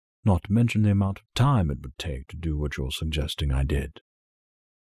 Not to mention the amount of time it would take to do what you're suggesting I did.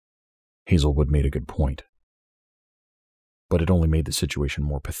 Hazelwood made a good point. But it only made the situation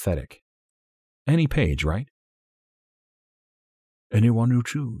more pathetic. Any page, right? Anyone you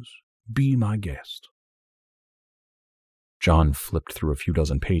choose. Be my guest. John flipped through a few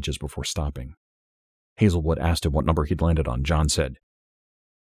dozen pages before stopping. Hazelwood asked him what number he'd landed on. John said,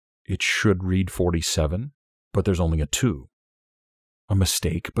 It should read 47, but there's only a 2. A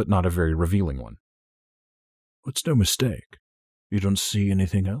mistake, but not a very revealing one. It's no mistake. You don't see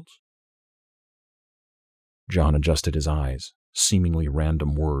anything else? John adjusted his eyes. Seemingly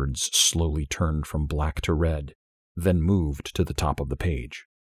random words slowly turned from black to red, then moved to the top of the page.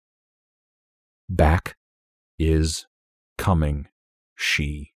 Back is coming,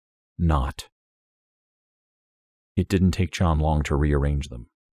 she not. It didn't take John long to rearrange them.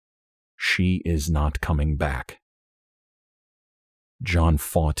 She is not coming back. John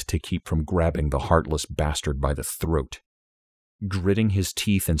fought to keep from grabbing the heartless bastard by the throat. Gritting his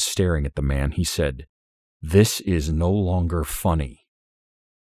teeth and staring at the man, he said, This is no longer funny.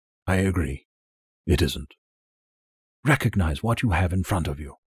 I agree. It isn't. Recognize what you have in front of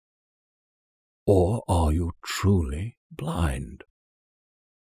you. Or are you truly blind?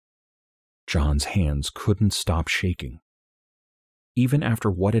 John's hands couldn't stop shaking. Even after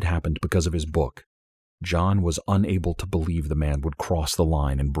what had happened because of his book, John was unable to believe the man would cross the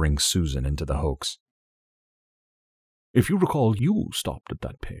line and bring Susan into the hoax. If you recall, you stopped at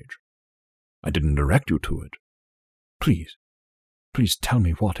that page. I didn't direct you to it. Please tell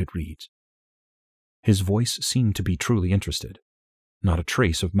me what it reads. His voice seemed to be truly interested, not a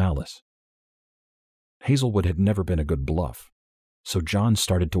trace of malice. Hazelwood had never been a good bluff, so John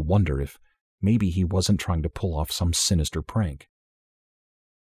started to wonder if maybe he wasn't trying to pull off some sinister prank.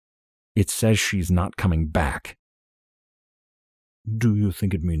 It says she's not coming back. Do you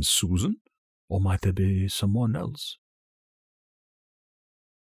think it means Susan, or might there be someone else?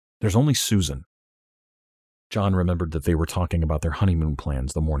 There's only Susan. John remembered that they were talking about their honeymoon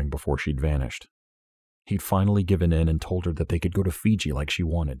plans the morning before she'd vanished. He'd finally given in and told her that they could go to Fiji like she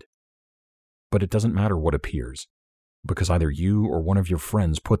wanted. But it doesn't matter what appears, because either you or one of your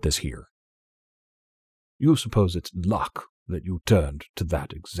friends put this here. You suppose it's luck that you turned to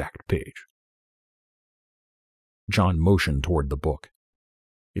that exact page? John motioned toward the book.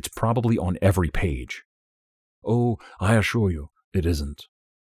 It's probably on every page. Oh, I assure you, it isn't.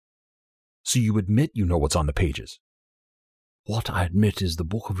 So you admit you know what's on the pages? What I admit is the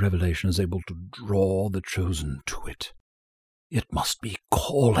Book of Revelation is able to draw the chosen to it. It must be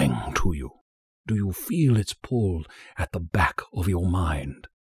calling to you. Do you feel its pull at the back of your mind?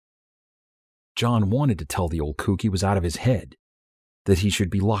 John wanted to tell the old kook he was out of his head, that he should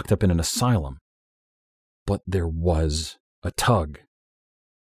be locked up in an asylum. But there was a tug,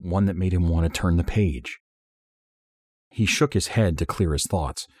 one that made him want to turn the page. He shook his head to clear his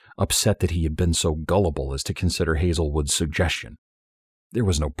thoughts, upset that he had been so gullible as to consider Hazelwood's suggestion. There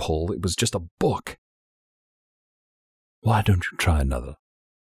was no pull, it was just a book. Why don't you try another?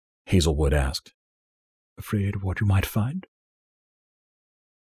 Hazelwood asked. Afraid of what you might find?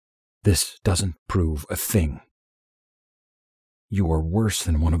 This doesn't prove a thing. You are worse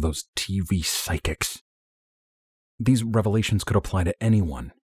than one of those TV psychics. These revelations could apply to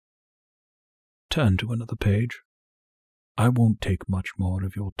anyone. Turn to another page. I won't take much more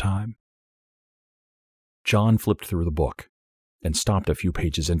of your time. John flipped through the book and stopped a few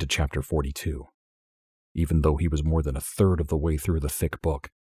pages into chapter 42. Even though he was more than a third of the way through the thick book,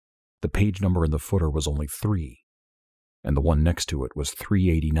 the page number in the footer was only 3, and the one next to it was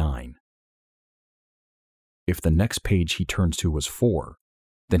 389. If the next page he turns to was 4,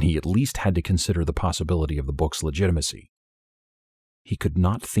 then he at least had to consider the possibility of the book's legitimacy. He could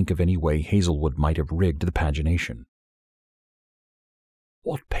not think of any way Hazelwood might have rigged the pagination.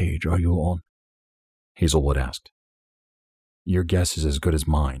 What page are you on? Hazelwood asked. Your guess is as good as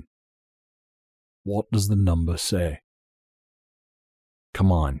mine. What does the number say?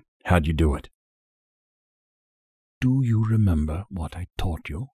 Come on, how'd you do it? Do you remember what I taught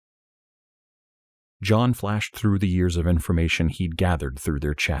you? John flashed through the years of information he'd gathered through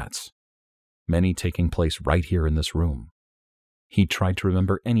their chats, many taking place right here in this room. He tried to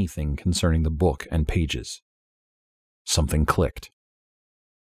remember anything concerning the book and pages. Something clicked.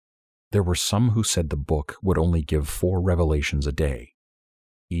 There were some who said the book would only give 4 revelations a day,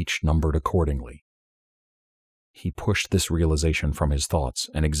 each numbered accordingly. He pushed this realization from his thoughts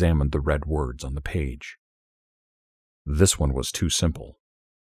and examined the red words on the page. This one was too simple.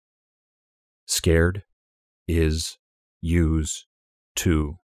 Scared, is, use,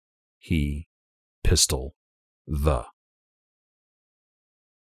 to, he, pistol, the.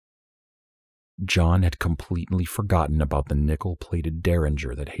 John had completely forgotten about the nickel-plated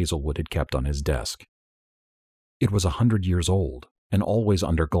Derringer that Hazelwood had kept on his desk. It was 100 years old and always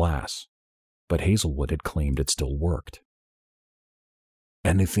under glass, but Hazelwood had claimed it still worked.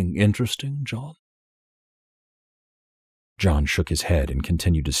 Anything interesting, John? John shook his head and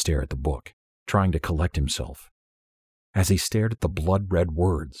continued to stare at the book, trying to collect himself. As he stared at the blood-red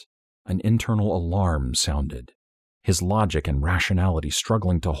words, an internal alarm sounded, his logic and rationality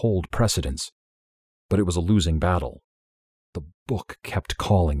struggling to hold precedence. But it was a losing battle. The book kept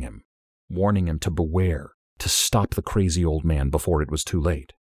calling him, warning him to beware, to stop the crazy old man before it was too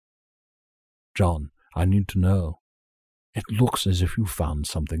late. John, I need to know. It looks as if you found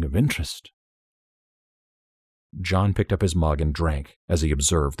something of interest. John picked up his mug and drank as he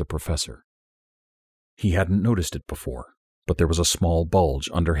observed the professor. He hadn't noticed it before, but there was a small bulge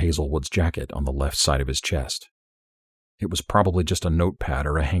under Hazelwood's jacket on the left side of his chest. It was probably just a notepad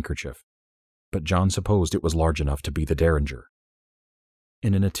or a handkerchief, but John supposed it was large enough to be the Derringer.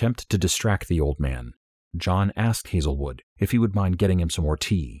 In an attempt to distract the old man, John asked Hazelwood if he would mind getting him some more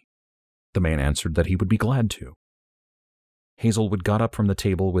tea. The man answered that he would be glad to. Hazelwood got up from the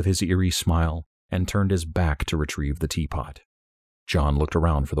table with his eerie smile and turned his back to retrieve the teapot. John looked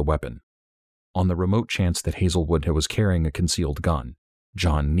around for the weapon. On the remote chance that Hazelwood was carrying a concealed gun,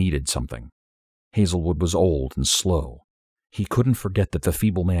 John needed something. Hazelwood was old and slow. He couldn't forget that the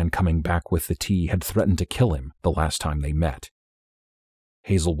feeble man coming back with the tea had threatened to kill him the last time they met.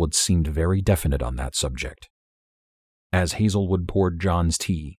 Hazelwood seemed very definite on that subject. As Hazelwood poured John's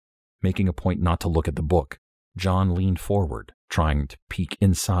tea, making a point not to look at the book, John leaned forward, trying to peek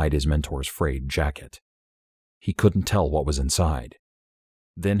inside his mentor's frayed jacket. He couldn't tell what was inside.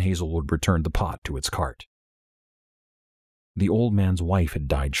 Then Hazelwood returned the pot to its cart. The old man's wife had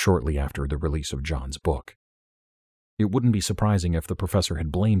died shortly after the release of John's book. It wouldn't be surprising if the professor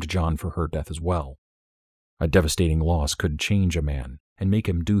had blamed John for her death as well. A devastating loss could change a man and make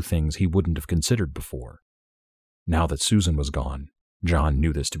him do things he wouldn't have considered before. Now that Susan was gone, John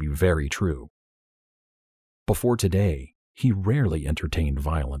knew this to be very true. Before today, he rarely entertained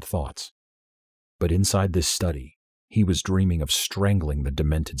violent thoughts. But inside this study, he was dreaming of strangling the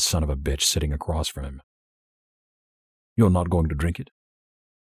demented son of a bitch sitting across from him. You're not going to drink it?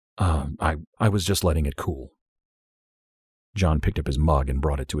 I was just letting it cool. John picked up his mug and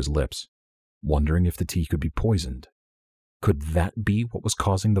brought it to his lips, wondering if the tea could be poisoned. Could that be what was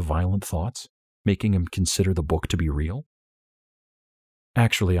causing the violent thoughts, making him consider the book to be real?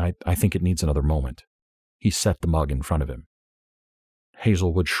 Actually, I think it needs another moment. He set the mug in front of him.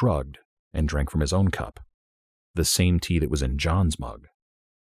 Hazelwood shrugged, and drank from his own cup, the same tea that was in John's mug.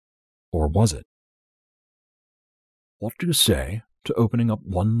 Or was it? What do you say to opening up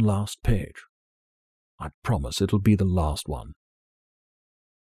one last page? I promise it'll be the last one.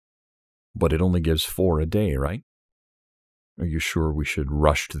 But it only gives 4 a day, right? Are you sure we should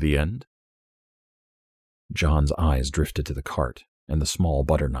rush to the end? John's eyes drifted to the cart and the small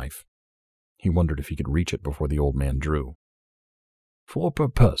butter knife. He wondered if he could reach it before the old man drew. 4 per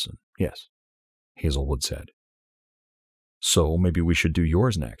person, yes, Hazelwood said. So maybe we should do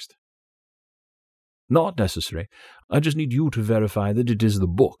yours next. Not necessary. I just need you to verify that it is the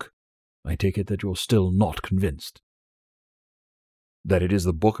book. I take it that you're still not convinced. That it is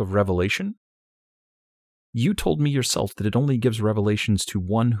the book of Revelation? You told me yourself that it only gives revelations to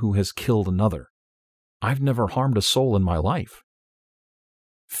one who has killed another. I've never harmed a soul in my life.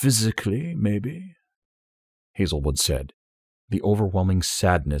 Physically, maybe, Hazelwood said, the overwhelming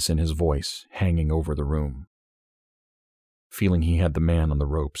sadness in his voice hanging over the room. Feeling he had the man on the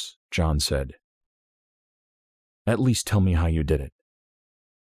ropes, John said, "At least tell me how you did it."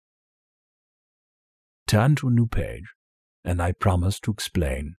 Turn to a new page, and I promise to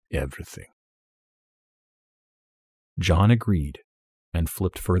explain everything. John agreed and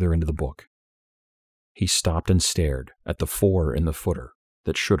flipped further into the book. He stopped and stared at the 4 in the footer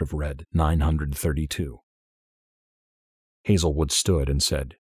that should have read 932. Hazelwood stood and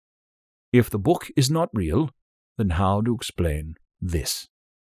said, If the book is not real, then how to explain this?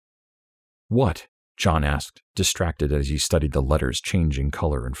 What? John asked, distracted as he studied the letters changing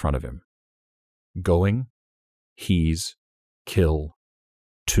color in front of him. Going, he's, kill,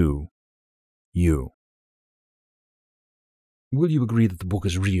 to, you. Will you agree that the book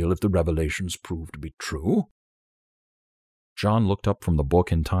is real if the revelations prove to be true? John looked up from the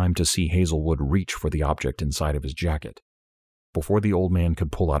book in time to see Hazelwood reach for the object inside of his jacket. Before the old man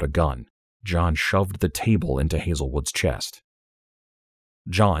could pull out a gun, John shoved the table into Hazelwood's chest.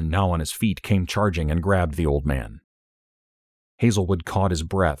 John, now on his feet, came charging and grabbed the old man. Hazelwood caught his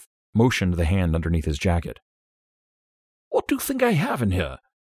breath, motioned the hand underneath his jacket. What do you think I have in here?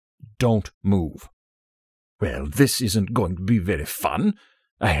 Don't move. Well, this isn't going to be very fun.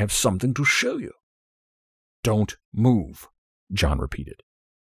 I have something to show you. Don't move, John repeated.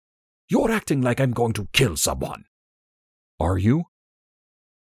 You're acting like I'm going to kill someone. Are you?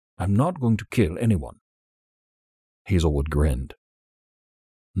 I'm not going to kill anyone. Hazelwood grinned.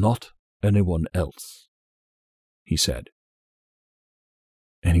 Not anyone else, he said.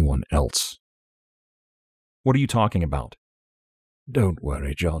 Anyone else? What are you talking about? Don't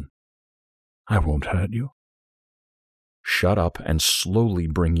worry, John. I won't hurt you. Shut up and slowly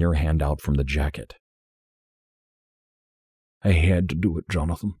bring your hand out from the jacket. I had to do it,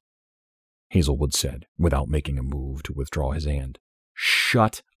 Jonathan, Hazelwood said, without making a move to withdraw his hand.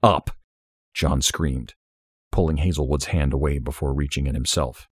 Shut up, John screamed, pulling Hazelwood's hand away before reaching in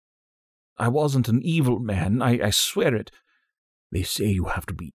himself. I wasn't an evil man, I swear it. They say you have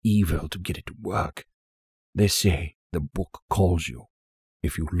to be evil to get it to work. They say the book calls you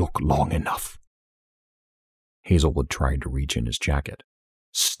if you look long enough. Hazelwood tried to reach in his jacket.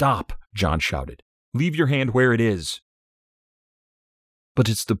 Stop, John shouted. Leave your hand where it is. But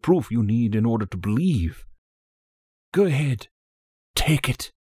it's the proof you need in order to believe. Go ahead. Take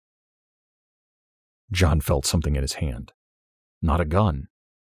it. John felt something in his hand. Not a gun,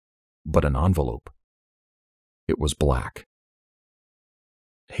 but an envelope. It was black.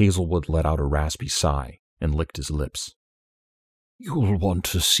 Hazelwood let out a raspy sigh and licked his lips. You'll want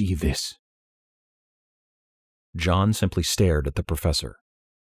to see this. John simply stared at the professor.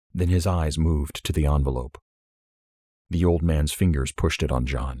 Then his eyes moved to the envelope. The old man's fingers pushed it on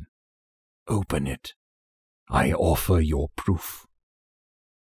John. Open it. I offer your proof.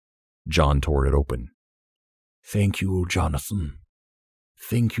 John tore it open. Thank you, Jonathan.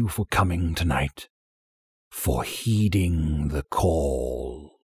 Thank you for coming tonight. For heeding the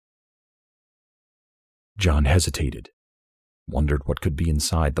call. John hesitated, wondered what could be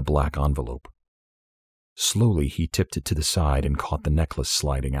inside the black envelope. Slowly he tipped it to the side and caught the necklace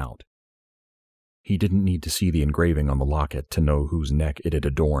sliding out. He didn't need to see the engraving on the locket to know whose neck it had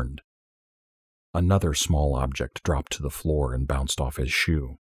adorned. Another small object dropped to the floor and bounced off his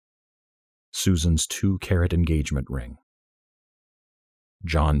shoe. Susan's 2-carat engagement ring.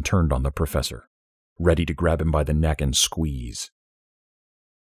 John turned on the professor, ready to grab him by the neck and squeeze.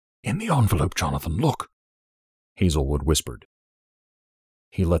 In the envelope, Jonathan, look, Hazelwood whispered.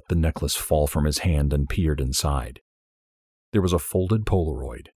 He let the necklace fall from his hand and peered inside. There was a folded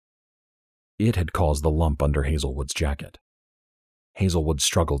Polaroid. It had caused the lump under Hazelwood's jacket. Hazelwood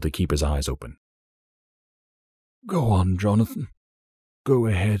struggled to keep his eyes open. Go on, Jonathan. Go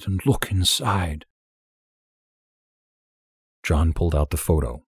ahead and look inside. John pulled out the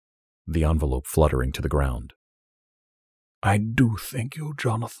photo, the envelope fluttering to the ground. I do thank you,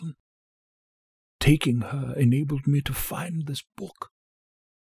 Jonathan. Taking her enabled me to find this book,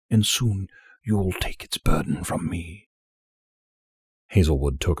 and soon you'll take its burden from me.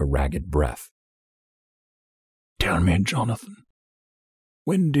 Hazelwood took a ragged breath. Tell me, Jonathan,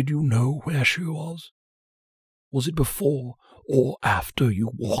 when did you know where she was? Was it before or after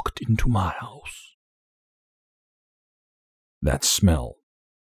you walked into my house? That smell.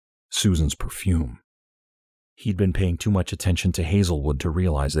 Susan's perfume. He'd been paying too much attention to Hazelwood to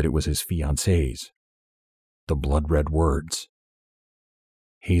realize that it was his fiancée's. The blood-red words.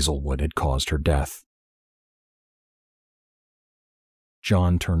 Hazelwood had caused her death.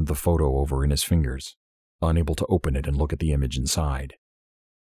 John turned the photo over in his fingers, unable to open it and look at the image inside.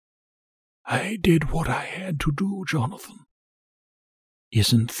 I did what I had to do, Jonathan.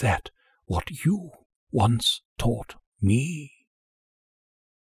 Isn't that what you once taught me?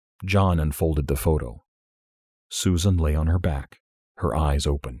 John unfolded the photo. Susan lay on her back, her eyes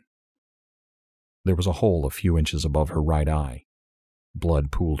open. There was a hole a few inches above her right eye.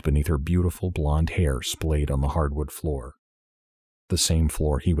 Blood pooled beneath her beautiful blonde hair splayed on the hardwood floor, the same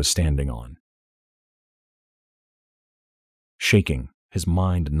floor he was standing on. Shaking, his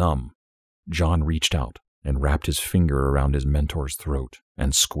mind numb, John reached out and wrapped his finger around his mentor's throat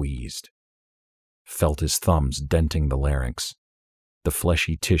and squeezed. Felt his thumbs denting the larynx, the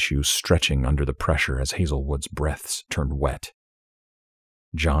fleshy tissue stretching under the pressure as Hazelwood's breaths turned wet.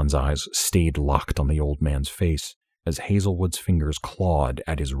 John's eyes stayed locked on the old man's face as Hazelwood's fingers clawed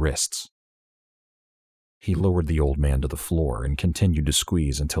at his wrists. He lowered the old man to the floor and continued to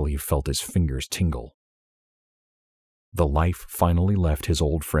squeeze until he felt his fingers tingle. The life finally left his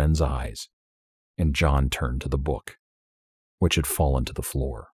old friend's eyes, and John turned to the book, which had fallen to the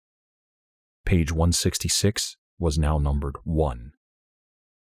floor. Page 166 was now numbered 1.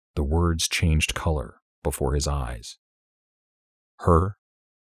 The words changed color before his eyes. Her,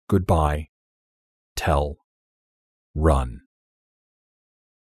 goodbye, tell, run.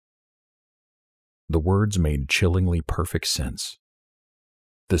 The words made chillingly perfect sense.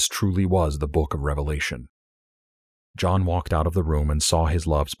 This truly was the Book of Revelation. John walked out of the room and saw his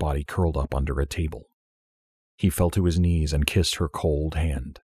love's body curled up under a table. He fell to his knees and kissed her cold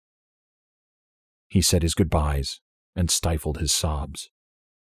hand. He said his goodbyes and stifled his sobs.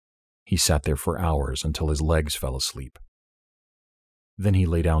 He sat there for hours until his legs fell asleep. Then he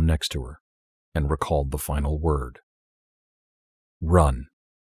lay down next to her and recalled the final word. Run.